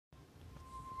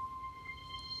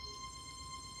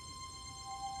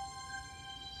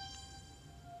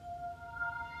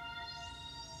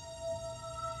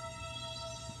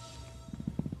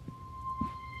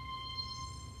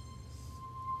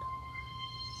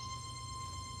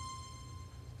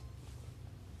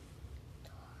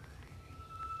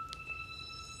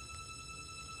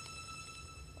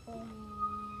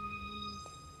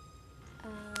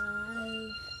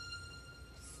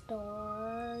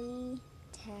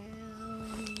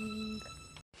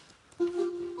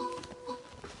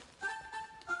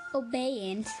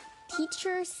Obedient,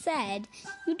 teacher said,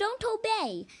 "You don't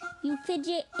obey. You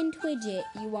fidget and twidget.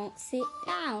 You won't sit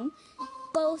down.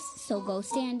 Go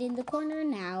stand in the corner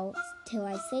now, till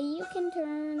I say you can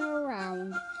turn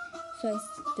around." So I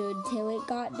stood till it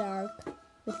got dark,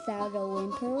 without a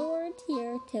whimper or a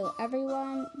tear, till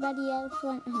everybody else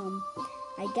went home.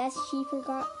 I guess she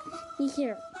forgot me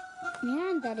here,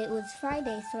 and that it was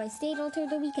Friday, so I stayed all through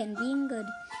the weekend, being good.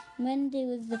 Monday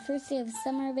was the first day of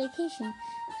summer vacation,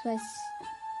 so I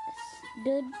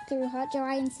stood through hot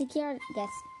July and secure guess,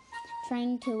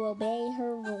 trying to obey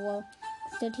her rule.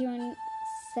 Stood here in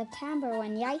September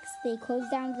when, yikes, they closed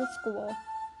down the school.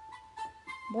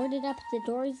 Boarded up the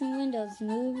doors and windows,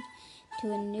 moved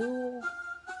to a new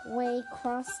way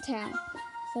cross town.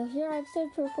 So here I've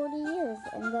stood for 40 years,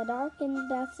 in the dark and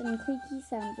dust and creaky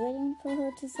sounds, waiting for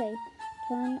her to say,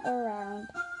 "Turn around."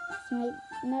 This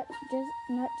might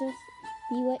not just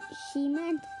be what she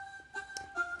meant,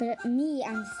 but me,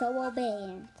 I'm so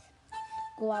obedient.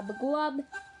 Glob-glob.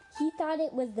 He thought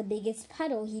it was the biggest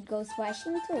puddle he'd go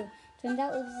splashing through. Turned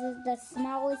out it was the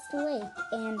smallest lake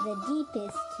and the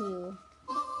deepest too.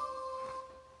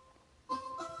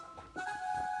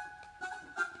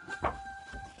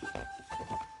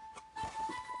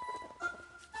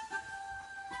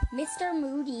 Mr.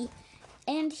 Moody.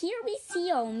 And here we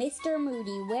see Mr.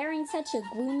 Moody wearing such a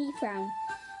gloomy frown.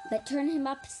 But turn him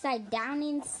upside down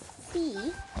and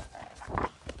see.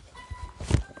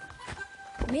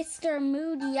 Mr.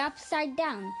 Moody upside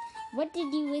down. What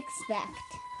did you expect?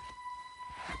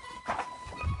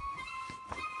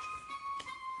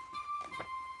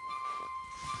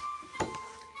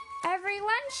 Every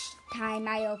lunchtime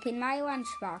I open my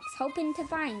lunchbox, hoping to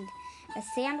find a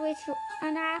sandwich,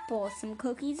 an apple, some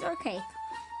cookies, or cake.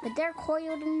 But they're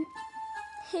coiled and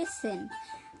hissing,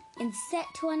 and set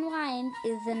to unwind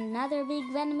is another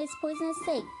big venomous poisonous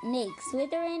snake,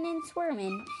 slithering and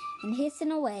squirming and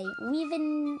hissing away,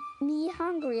 leaving me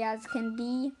hungry as can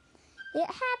be. It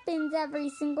happens every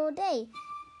single day.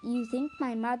 You think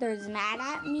my mother's mad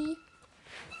at me?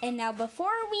 And now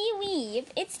before we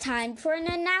leave, it's time for an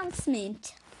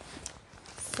announcement.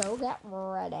 So get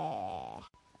ready.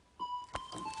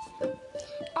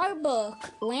 Our book,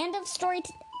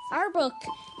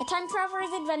 A Time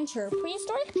Traveler's Adventure,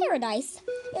 Prehistoric Paradise,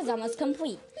 is almost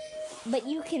complete. But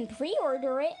you can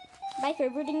pre-order it by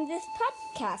favoriting this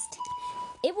podcast.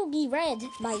 It will be read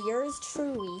by yours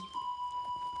truly.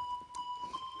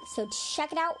 So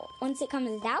check it out once it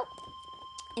comes out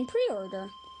and pre-order.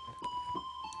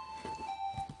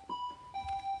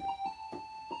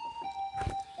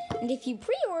 And if you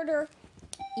pre-order,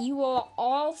 you will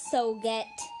also get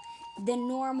the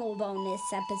normal bonus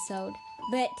episode.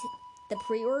 But the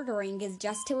pre-ordering is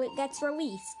just till it gets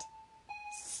released.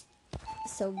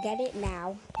 So get it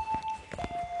now.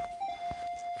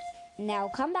 Now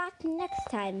come back next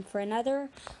time for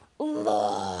another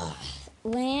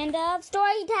Land of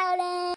Storytelling.